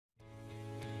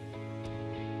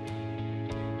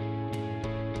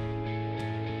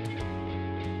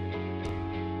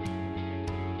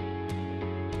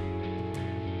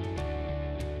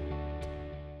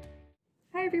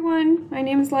everyone, my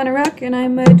name is Lana Ruck and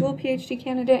I'm a dual PhD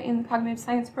candidate in the Cognitive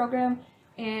Science program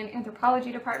and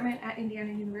Anthropology department at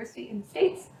Indiana University in the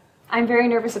States. I'm very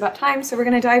nervous about time, so we're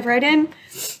going to dive right in.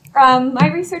 My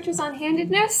research is on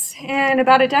handedness, and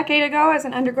about a decade ago as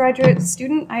an undergraduate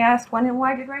student, I asked when and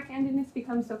why did right-handedness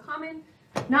become so common,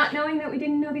 not knowing that we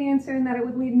didn't know the answer and that it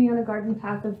would lead me on a garden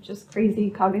path of just crazy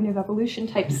cognitive evolution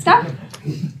type stuff.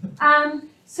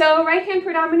 So right-hand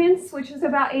predominance, which is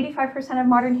about 85% of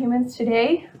modern humans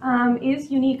today,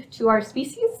 is unique to our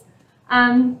species.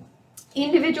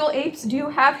 Individual apes do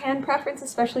have hand preference,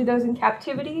 especially those in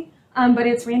captivity, but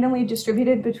it's randomly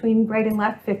distributed between right and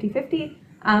left,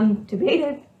 50-50,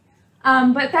 debated.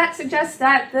 But that suggests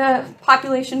that the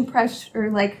population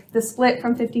pressure, like the split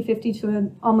from 50-50 to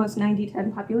an almost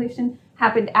 90-10 population,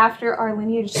 happened after our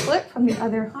lineage split from the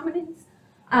other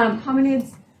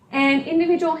hominids. And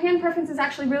individual hand preference is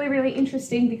actually really, really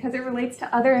interesting because it relates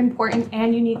to other important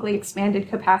and uniquely expanded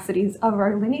capacities of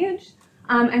our lineage,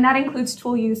 and that includes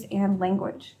tool use and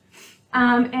language.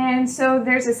 And so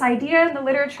there's this idea in the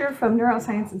literature from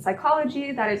neuroscience and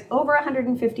psychology that is over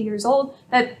 150 years old,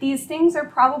 that these things are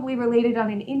probably related on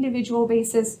an individual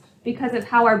basis because of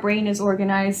how our brain is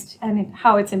organized and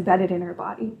how it's embedded in our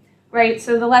body. Right,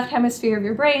 so the left hemisphere of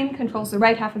your brain controls the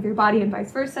right half of your body and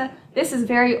vice versa. This is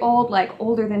very old, like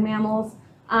older than mammals.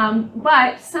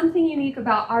 But something unique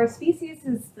about our species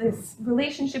is this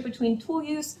relationship between tool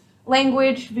use,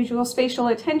 language,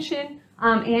 visuospatial attention,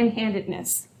 and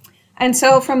handedness. And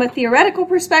so from a theoretical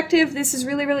perspective, this is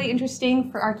really, really interesting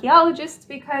for archaeologists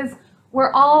because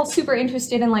we're all super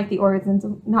interested in like the origins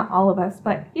of, not all of us,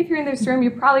 but if you're in this room,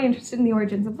 you're probably interested in the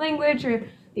origins of language or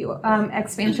the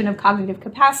expansion of cognitive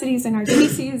capacities in our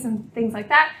species and things like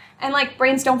that. And like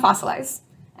brains don't fossilize.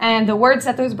 And the words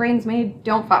that those brains made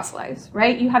don't fossilize,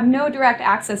 right? You have no direct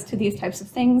access to these types of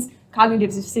things,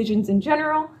 cognitive decisions in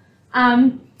general.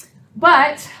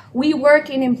 But we work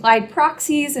in implied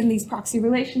proxies and these proxy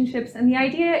relationships. And the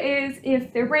idea is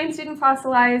if their brains didn't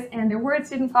fossilize and their words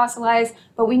didn't fossilize,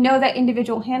 but we know that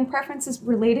individual hand preference is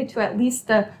related to at least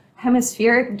the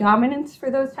hemispheric dominance for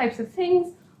those types of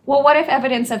things, well, what if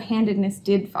evidence of handedness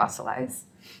did fossilize?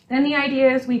 Then the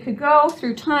idea is we could go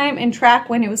through time and track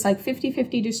when it was like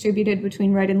 50-50 distributed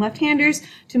between right and left-handers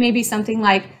to maybe something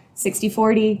like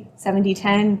 60-40,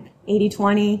 70-10,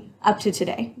 80-20, up to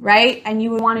today, right? And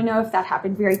you would want to know if that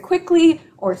happened very quickly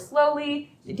or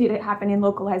slowly. Did it happen in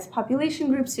localized population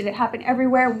groups? Did it happen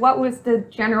everywhere? What was the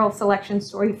general selection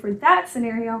story for that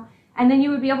scenario? And then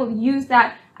you would be able to use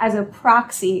that as a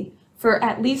proxy for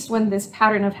at least when this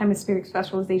pattern of hemispheric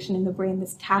specialization in the brain,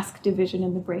 this task division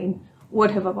in the brain, would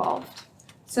have evolved.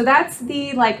 So that's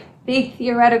the like big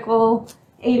theoretical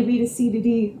A to B to C to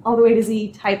D all the way to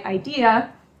Z type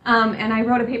idea. And I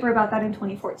wrote a paper about that in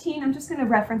 2014. I'm just going to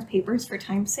reference papers for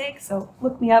time's sake, so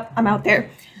look me up, I'm out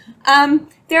there.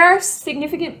 There are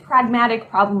significant pragmatic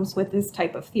problems with this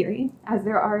type of theory, as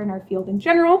there are in our field in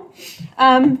general.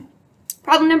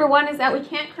 Problem number one is that we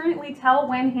can't currently tell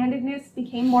when handedness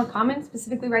became more common,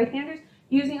 specifically right-handers,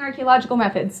 using archaeological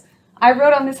methods. I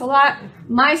wrote on this a lot.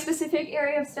 My specific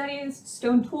area of study is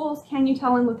stone tools. Can you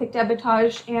tell in lithic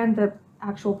debitage and the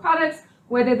actual products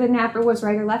whether the napper was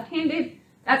right or left-handed?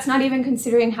 That's not even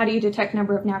considering how do you detect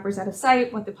number of nappers at a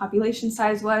site, what the population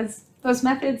size was. Those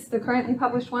methods, the currently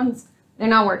published ones, they're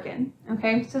not working,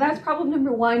 okay? So that's problem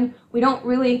number one. We don't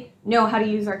really know how to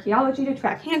use archaeology to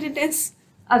track handedness,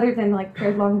 other than like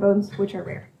paired long bones, which are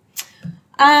rare.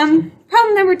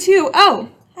 Problem number two, oh,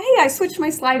 hey, I switched my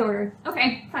slide order.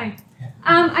 Okay, fine.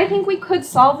 I think we could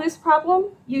solve this problem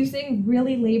using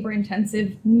really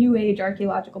labor-intensive new age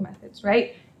archaeological methods,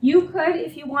 right? You could,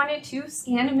 if you wanted to,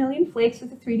 scan 1 million flakes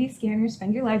with a 3D scanner,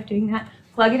 spend your life doing that,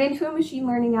 plug it into a machine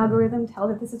learning algorithm, tell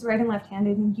that this is right and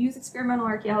left-handed, and use experimental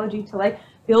archaeology to like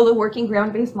build a working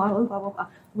ground-based model and blah, blah, blah.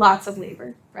 Lots of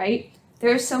labor, right?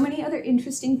 There are so many other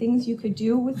interesting things you could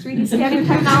do with 3D scanning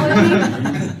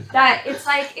technology that it's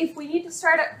like, if we need to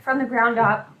start from the ground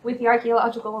up with the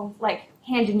archaeological like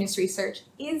handedness research,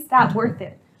 is that worth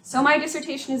it? So my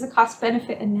dissertation is a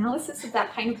cost-benefit analysis of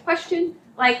that kind of question.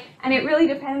 Like, and it really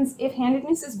depends if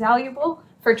handedness is valuable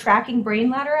for tracking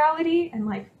brain laterality and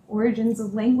like origins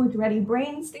of language-ready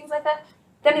brains, things like that,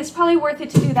 then it's probably worth it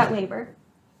to do that labor.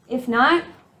 If not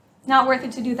worth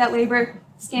it to do that labor,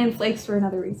 scan flakes for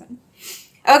another reason.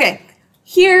 Okay,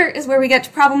 here is where we get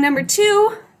to problem number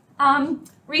two.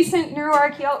 Recent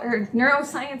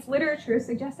neuroscience literature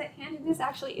suggests that handedness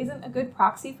actually isn't a good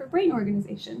proxy for brain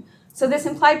organization. So this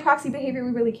implied proxy behavior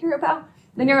we really care about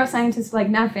The neuroscientists are like,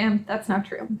 nah, fam, that's not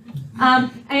true.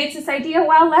 And it's this idea,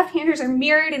 while left-handers are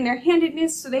mirrored in their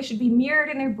handedness, so they should be mirrored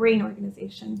in their brain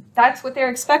organization. That's what they're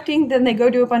expecting. Then they go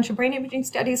do a bunch of brain imaging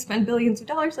studies, spend billions of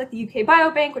dollars, like the UK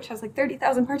Biobank, which has like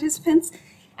 30,000 participants,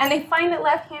 and they find that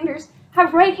left-handers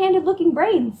have right-handed looking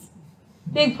brains.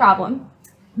 Big problem.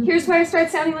 Here's where I start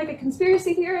sounding like a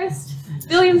conspiracy theorist.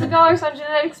 Billions of dollars on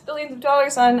genetics, billions of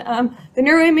dollars on the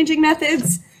neuroimaging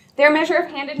methods. Their measure of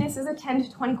handedness is a 10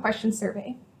 to 20 question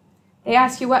survey. They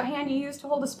ask you what hand you use to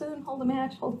hold a spoon, hold a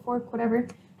match, hold a fork, whatever,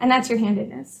 and that's your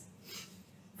handedness.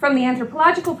 From the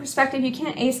anthropological perspective, you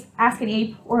can't ask an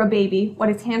ape or a baby what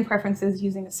its hand preference is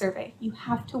using a survey. You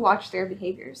have to watch their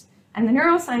behaviors. And the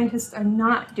neuroscientists are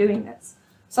not doing this.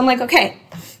 So I'm like, okay,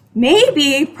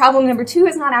 maybe problem number 2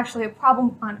 is not actually a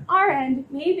problem on our end.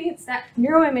 Maybe it's that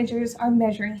neuroimagers are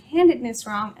measuring handedness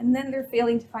wrong, and then they're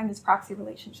failing to find this proxy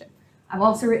relationship. I've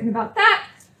also written about that,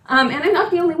 and I'm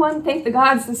not the only one. Thank the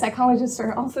gods, the psychologists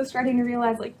are also starting to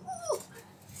realize, like,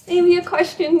 maybe a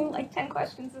question, like 10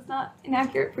 questions, is not an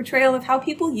accurate portrayal of how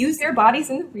people use their bodies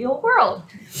in the real world.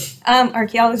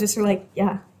 Archaeologists are like,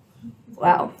 yeah,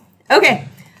 wow. Okay,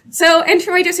 so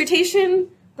enter my dissertation.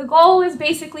 The goal is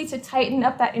basically to tighten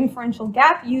up that inferential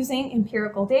gap using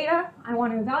empirical data. I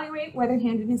want to evaluate whether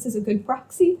handedness is a good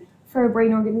proxy for a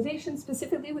brain organization,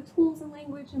 specifically with tools and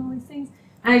language and all these things.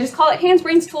 And I just call it hands,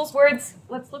 brains, tools, words.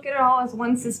 Let's look at it all as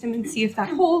one system and see if that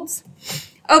holds.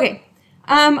 Okay,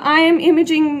 I am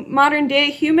imaging modern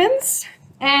day humans,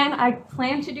 and I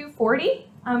plan to do 40,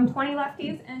 20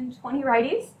 lefties and 20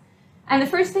 righties. And the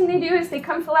first thing they do is they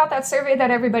come fill out that survey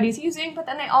that everybody's using, but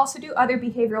then they also do other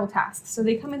behavioral tasks. So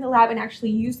they come in the lab and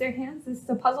actually use their hands. This is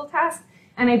a puzzle task,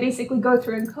 and I basically go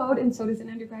through and code, and so does an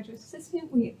undergraduate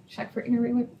assistant. We check for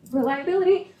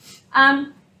reliability.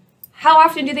 How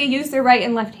often do they use their right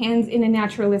and left hands in a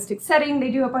naturalistic setting? They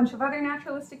do a bunch of other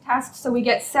naturalistic tasks, so we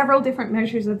get several different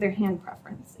measures of their hand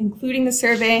preference, including the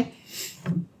survey.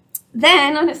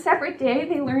 Then, on a separate day,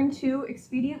 they learn to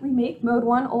expediently make Mode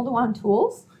 1 Oldowan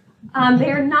tools. They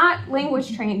are not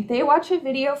language trained. They watch a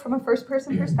video from a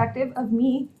first-person perspective of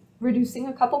me reducing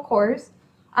a couple cores.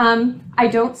 I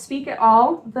don't speak at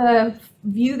all. The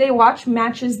view they watch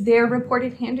matches their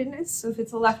reported handedness. So if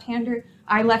it's a left-hander,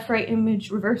 I left-right image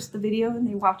reverse the video and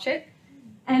they watch it.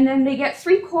 And then they get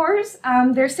 3 cores.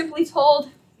 They're simply told,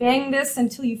 bang this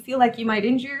until you feel like you might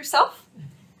injure yourself.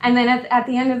 And then at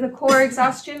the end of the core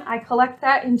exhaustion, I collect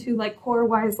that into like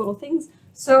core-wise little things.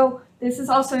 So this is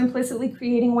also implicitly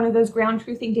creating one of those ground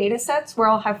truthing data sets where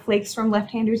I'll have flakes from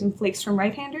left-handers and flakes from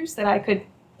right-handers that I could,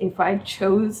 if I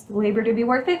chose the labor to be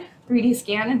worth it, 3D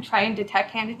scan and try and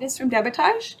detect handedness from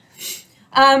debitage.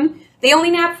 They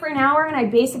only nap for an hour, and I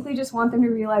basically just want them to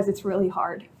realize it's really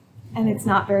hard and it's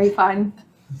not very fun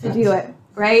to do it,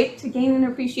 right? To gain an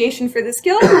appreciation for the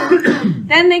skill.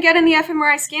 Then they get in the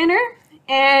fMRI scanner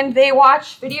and they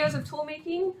watch videos of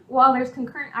toolmaking while there's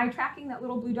concurrent eye tracking. That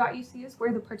little blue dot you see is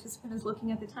where the participant is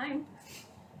looking at the time.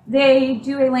 They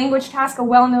do a language task, a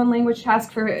well-known language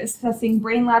task for assessing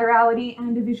brain laterality,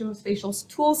 and a visuospatial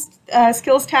tools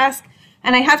skills task.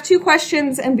 And I have 2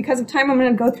 questions, and because of time, I'm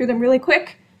going to go through them really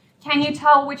quick. Can you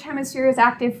tell which hemisphere is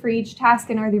active for each task,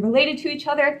 and are they related to each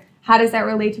other? How does that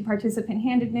relate to participant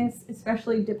handedness,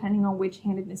 especially depending on which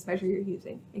handedness measure you're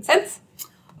using? Make sense?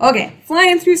 Okay,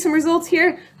 flying through some results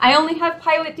here. I only have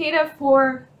pilot data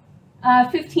for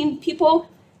 15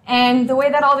 people. And the way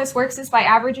that all this works is by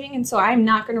averaging, and so I'm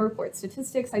not going to report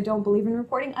statistics. I don't believe in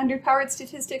reporting underpowered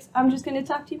statistics. I'm just going to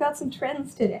talk to you about some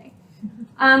trends today.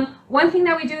 One thing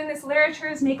that we do in this literature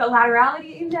is make a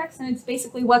laterality index, and it's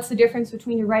basically what's the difference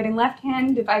between your right and left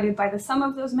hand divided by the sum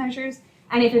of those measures.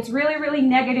 And if it's really, really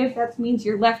negative, that means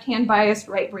you're left hand biased,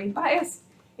 right brain biased.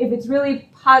 If it's really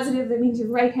positive, that means you're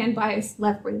right hand biased,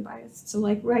 left brain biased. So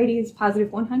like righty is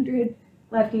positive 100,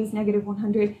 lefty is negative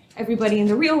 100. Everybody in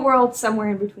the real world, somewhere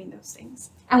in between those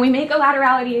things. And we make a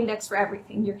laterality index for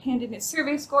everything. Your handedness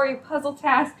survey score, your puzzle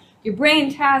task, your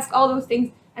brain task, all those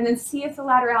things. And then see if the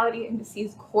laterality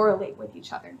indices correlate with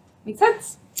each other. Make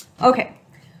sense? Okay.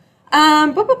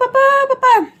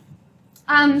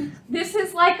 This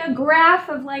is like a graph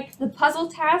of like the puzzle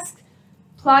task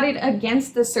plotted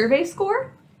against the survey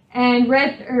score. And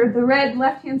the red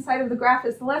left-hand side of the graph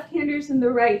is the left-handers, and the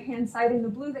right-hand side in the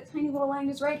blue, that tiny little line,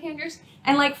 is right-handers.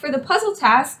 And like for the puzzle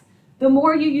task, the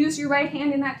more you use your right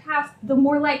hand in that task, the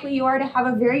more likely you are to have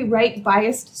a very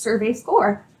right-biased survey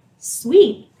score.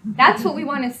 Sweet. That's what we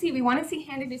want to see. We want to see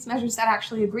handedness measures that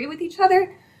actually agree with each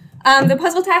other. The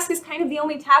puzzle task is kind of the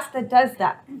only task that does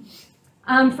that.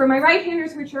 For my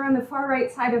right-handers, which are on the far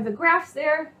right side of the graphs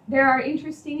there are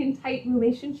interesting and tight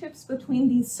relationships between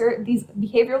these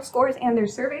behavioral scores and their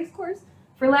survey scores.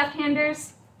 For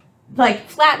left-handers, like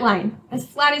flat line, as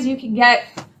flat as you can get.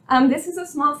 This is a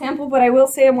small sample, but I will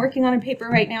say I'm working on a paper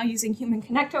right now using Human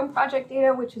Connectome project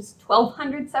data, which is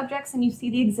 1,200 subjects, and you see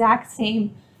the exact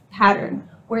same pattern,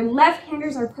 where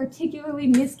left-handers are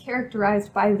particularly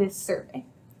mischaracterized by this survey,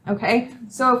 okay?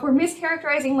 So if we're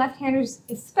mischaracterizing left-handers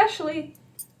especially,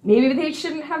 maybe they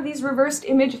shouldn't have these reversed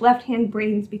image left-hand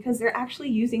brains because they're actually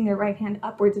using their right hand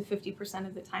upwards of 50%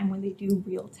 of the time when they do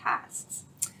real tasks.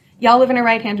 Y'all live in a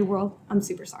right-handed world. I'm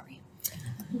super sorry.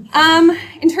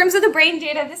 In terms of the brain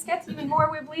data, this gets even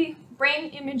more wibbly. Brain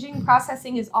imaging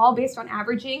processing is all based on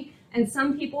averaging, and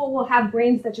some people will have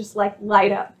brains that just like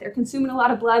light up. They're consuming a lot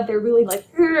of blood, they're really like,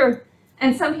 ugh.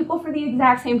 And some people for the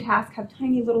exact same task have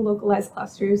tiny little localized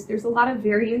clusters. There's a lot of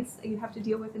variance that you have to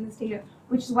deal with in this data,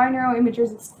 which is why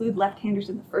neuroimagers exclude left-handers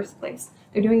in the first place.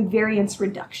 They're doing variance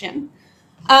reduction.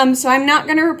 So I'm not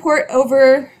going to report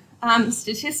over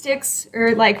statistics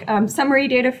or like summary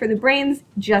data for the brains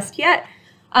just yet.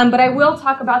 But I will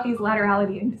talk about these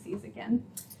laterality indices again.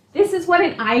 This is what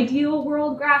an ideal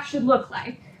world graph should look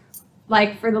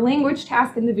like for the language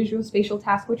task and the visuospatial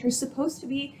task, which are supposed to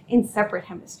be in separate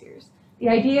hemispheres. The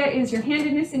idea is your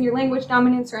handedness and your language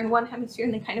dominance are in one hemisphere,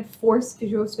 and they kind of force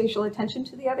visuospatial attention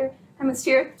to the other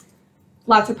hemisphere.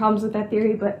 Lots of problems with that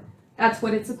theory, but that's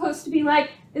what it's supposed to be like.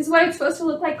 This is what it's supposed to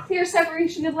look like. Clear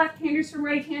separation of left-handers from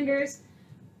right-handers.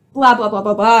 Blah, blah, blah,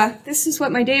 blah, blah. This is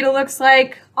what my data looks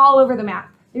like all over the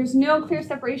map. There's no clear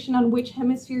separation on which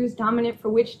hemisphere is dominant for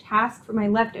which task for my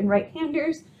left and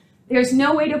right-handers. There's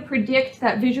no way to predict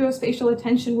that visuospatial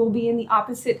attention will be in the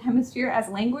opposite hemisphere as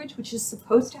language, which is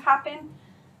supposed to happen.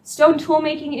 Stone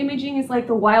toolmaking imaging is like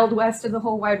the Wild West of the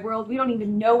whole wide world. We don't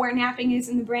even know where napping is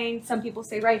in the brain. Some people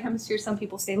say right hemisphere, some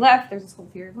people say left. There's this whole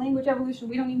theory of language evolution.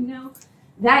 We don't even know.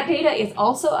 That data is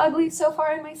also ugly so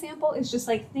far in my sample. It's just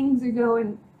like things are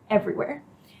going everywhere.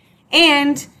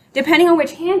 And depending on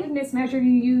which handedness measure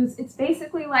you use, it's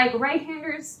basically like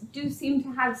right-handers do seem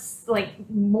to have like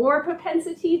more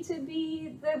propensity to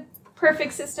be the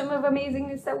perfect system of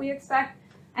amazingness that we expect,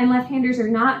 and left-handers are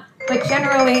not. But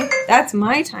generally, that's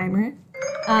my timer.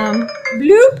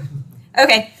 Bloop.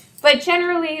 Okay, but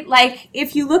generally, like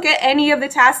if you look at any of the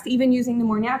tasks, even using the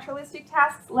more naturalistic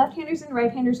tasks, left-handers and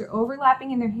right-handers are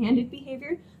overlapping in their handed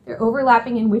behavior. They're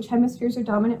overlapping in which hemispheres are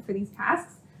dominant for these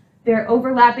tasks. They're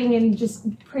overlapping in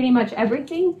just pretty much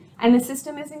everything, and the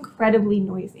system is incredibly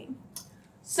noisy.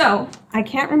 So I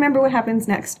can't remember what happens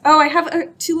next. Oh, I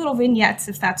have two little vignettes,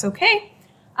 if that's okay.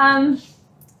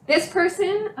 This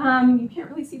person, you can't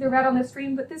really see the red on the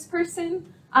screen, but this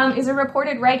person is a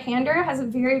reported right-hander, has a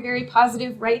very, very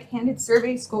positive right-handed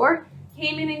survey score,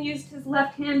 came in and used his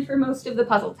left hand for most of the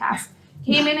puzzle task,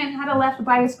 came in and had a left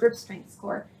bias grip strength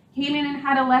score, came in and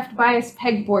had a left bias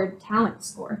pegboard talent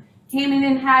score, came in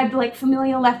and had like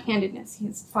familial left-handedness.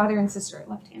 His father and sister are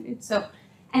left-handed. So,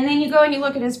 and then you go and you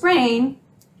look at his brain,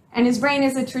 and his brain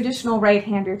is a traditional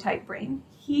right-hander type brain.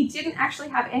 He didn't actually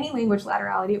have any language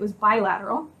laterality. It was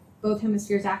bilateral, both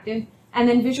hemispheres active. And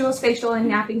then visuospatial and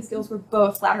napping skills were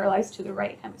both lateralized to the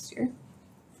right hemisphere.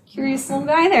 Curious little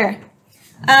guy there.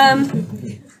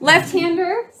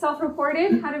 Left-hander,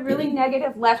 self-reported, had a really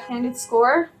negative left-handed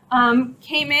score.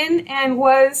 Came in and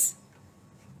was...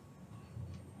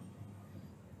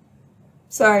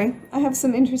 Sorry, I have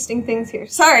some interesting things here.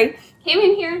 Sorry. Came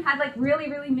in here and had like really,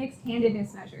 really mixed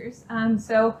handedness measures.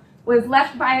 So was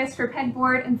left biased for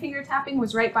pegboard and finger tapping,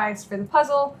 was right biased for the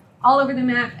puzzle, all over the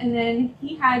map. And then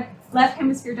he had left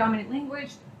hemisphere dominant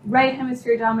language, right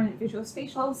hemisphere dominant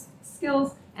visuospatial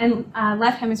skills, and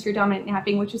left hemisphere dominant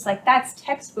napping, which is like, that's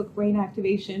textbook brain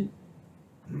activation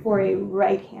for a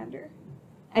right-hander.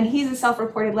 And he's a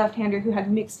self-reported left-hander who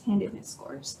had mixed handedness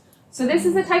scores. So this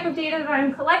is the type of data that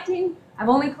I'm collecting. I've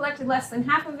only collected less than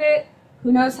half of it.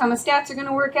 Who knows how my stats are going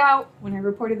to work out? When I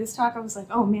reported this talk, I was like,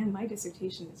 oh man, my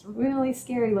dissertation is really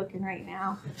scary looking right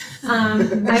now. I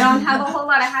don't have a whole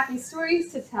lot of happy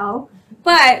stories to tell,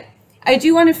 but I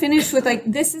do want to finish with like,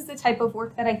 this is the type of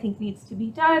work that I think needs to be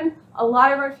done. A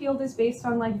lot of our field is based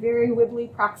on like very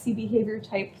wibbly proxy behavior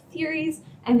type theories,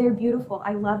 and they're beautiful.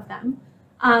 I love them.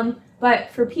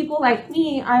 But for people like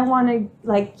me, I want to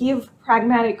like give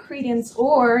pragmatic credence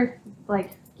or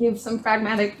like give some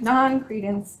pragmatic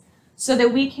non-credence so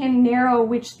that we can narrow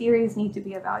which theories need to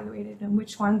be evaluated and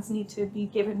which ones need to be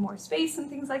given more space and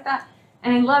things like that.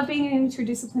 And I love being an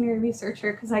interdisciplinary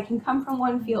researcher because I can come from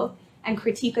one field and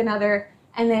critique another,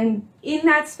 and then in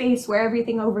that space where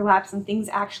everything overlaps and things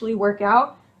actually work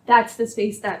out, that's the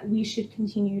space that we should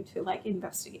continue to like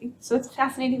investigate. So it's a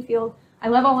fascinating field. I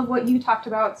love all of what you talked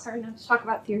about. Sorry not to talk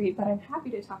about theory, but I'm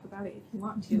happy to talk about it if you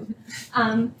want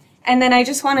to. And then I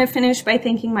just want to finish by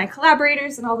thanking my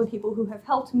collaborators and all the people who have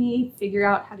helped me figure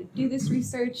out how to do this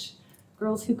research.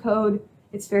 Girls Who Code.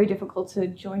 It's very difficult to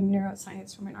join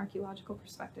neuroscience from an archaeological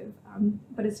perspective,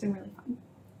 but it's been really fun.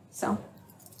 So.